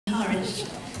Irish.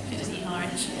 It was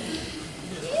Irish.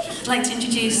 I'd like to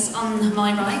introduce on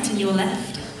my right and your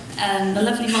left the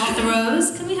lovely Martha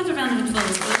Rose. Can we have a round of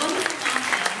applause for the wonderful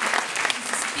Martha?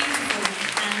 She's beautiful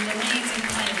and amazing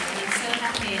player, and I'm so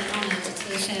happy and honoured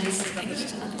to share this stage.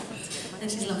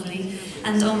 And she's lovely.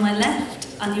 And on my left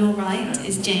and your right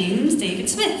is James David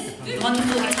Smith, the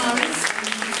wonderful guitarist.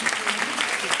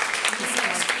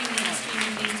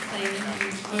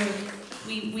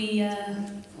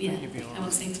 Yeah, I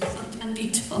won't say too much. And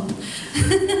beautiful.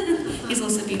 He's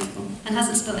also beautiful. And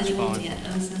hasn't spilled any water yet,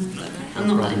 though, so I'm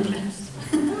not that impressed.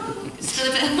 Spill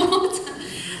a bit of water.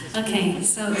 Okay,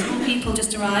 so more people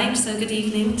just arrived, so good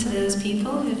evening to those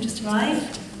people who have just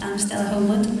arrived. I'm Stella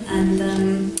Homewood,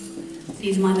 and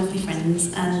these are my lovely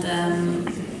friends. And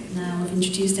now I've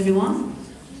introduced everyone.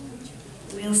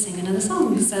 We'll sing another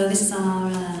song. So this is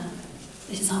our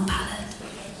ballad.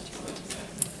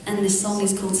 And this song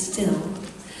is called Still,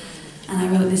 and I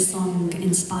wrote this song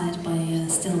inspired by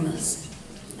stillness,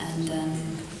 and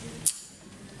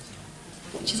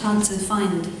which is hard to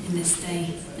find in this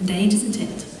day and age, isn't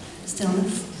it?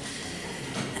 Stillness.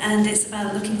 And it's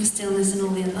about looking for stillness in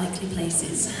all the unlikely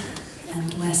places,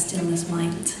 and where stillness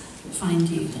might find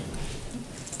you.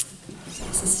 So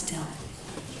this is Still.